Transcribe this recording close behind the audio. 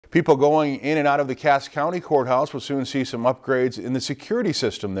People going in and out of the Cass County Courthouse will soon see some upgrades in the security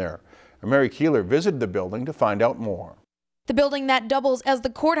system there. Mary Keeler visited the building to find out more. The building that doubles as the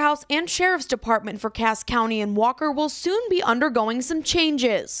courthouse and sheriff's department for Cass County and Walker will soon be undergoing some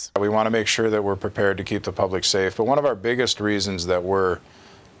changes. We want to make sure that we're prepared to keep the public safe, but one of our biggest reasons that we're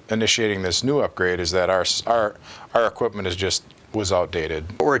initiating this new upgrade is that our equipment was outdated.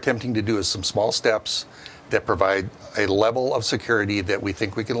 What we're attempting to do is some small steps that provide a level of security that we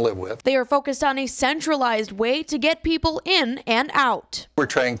think we can live with. They are focused on a centralized way to get people in and out. We're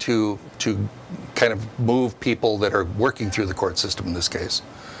trying to kind of move people that are working through the court system in this case,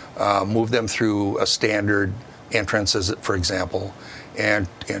 move them through a standard entrance, for example, and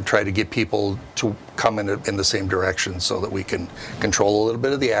try to get people to come in the same direction so that we can control a little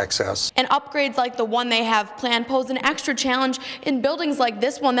bit of the access. And upgrades like the one they have planned pose an extra challenge in buildings like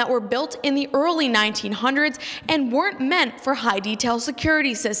this one that were built in the early 1900s and weren't meant for high detail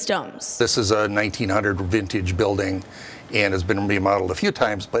security systems. This is a 1900 vintage building and has been remodeled a few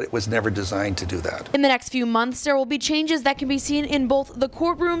times, but it was never designed to do that. In the next few months, there will be changes that can be seen in both the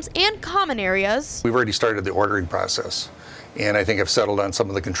courtrooms and common areas. We've already started the ordering process, and I think I've settled on some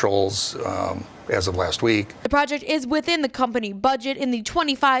of the controls as of last week. The project is within the company budget in the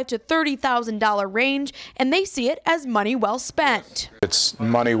 $25,000 to $30,000 range, and they see it as money well spent. It's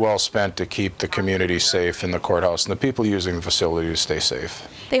money well spent to keep the community safe in the courthouse and the people using the facility to stay safe.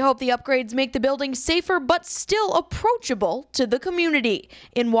 They hope the upgrades make the building safer but still approachable to the community.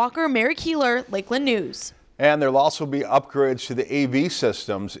 In Walker, Mary Keeler, Lakeland News. And there'll also be upgrades to the AV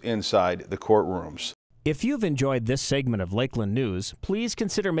systems inside the courtrooms. If you've enjoyed this segment of Lakeland News, please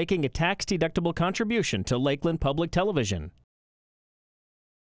consider making a tax-deductible contribution to Lakeland Public Television.